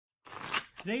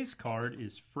Today's card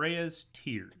is Freya's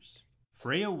Tears.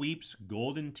 Freya weeps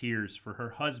golden tears for her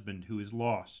husband who is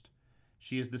lost.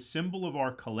 She is the symbol of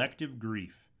our collective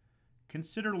grief.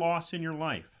 Consider loss in your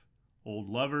life. Old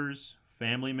lovers,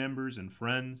 family members, and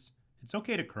friends. It's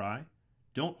okay to cry.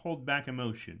 Don't hold back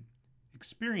emotion.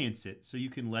 Experience it so you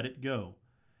can let it go.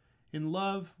 In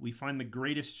love, we find the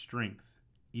greatest strength,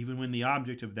 even when the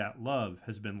object of that love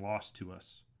has been lost to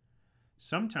us.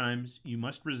 Sometimes you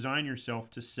must resign yourself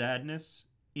to sadness,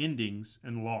 endings,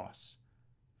 and loss.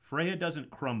 Freya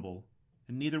doesn't crumble,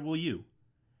 and neither will you.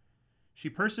 She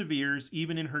perseveres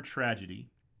even in her tragedy.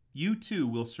 You too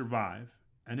will survive,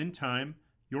 and in time,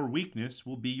 your weakness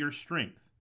will be your strength.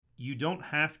 You don't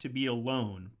have to be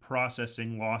alone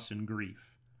processing loss and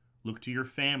grief. Look to your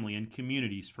family and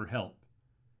communities for help.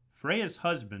 Freya's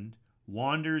husband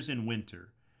wanders in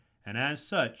winter, and as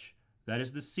such, that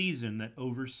is the season that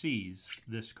oversees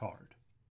this card.